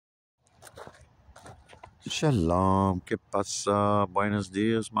Shalom, que pasa, buenos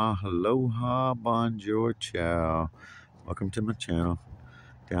dias, mahaloha, bonjour, ciao. Welcome to my channel,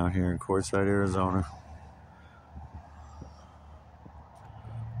 down here in Quartzsite, Arizona,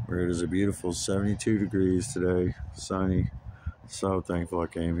 where it is a beautiful 72 degrees today, sunny. So thankful I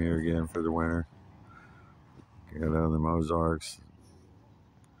came here again for the winter. Got out of the Ozarks.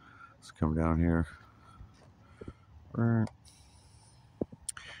 Let's come down here.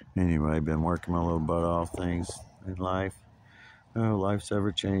 Anyway, been working my little butt off, things in life. Oh, life's ever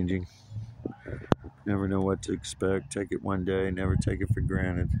changing. Never know what to expect. Take it one day, never take it for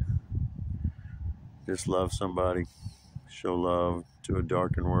granted. Just love somebody. Show love to a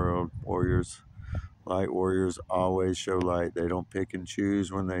darkened world. Warriors, light warriors always show light. They don't pick and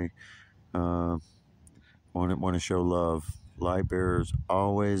choose when they want to show love. Light bearers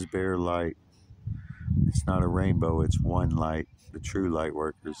always bear light. It's not a rainbow, it's one light, the true light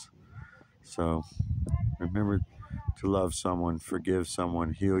workers. So remember to love someone, forgive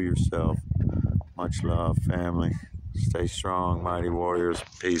someone, heal yourself. Much love, family. Stay strong, mighty warriors.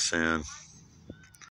 Peace in.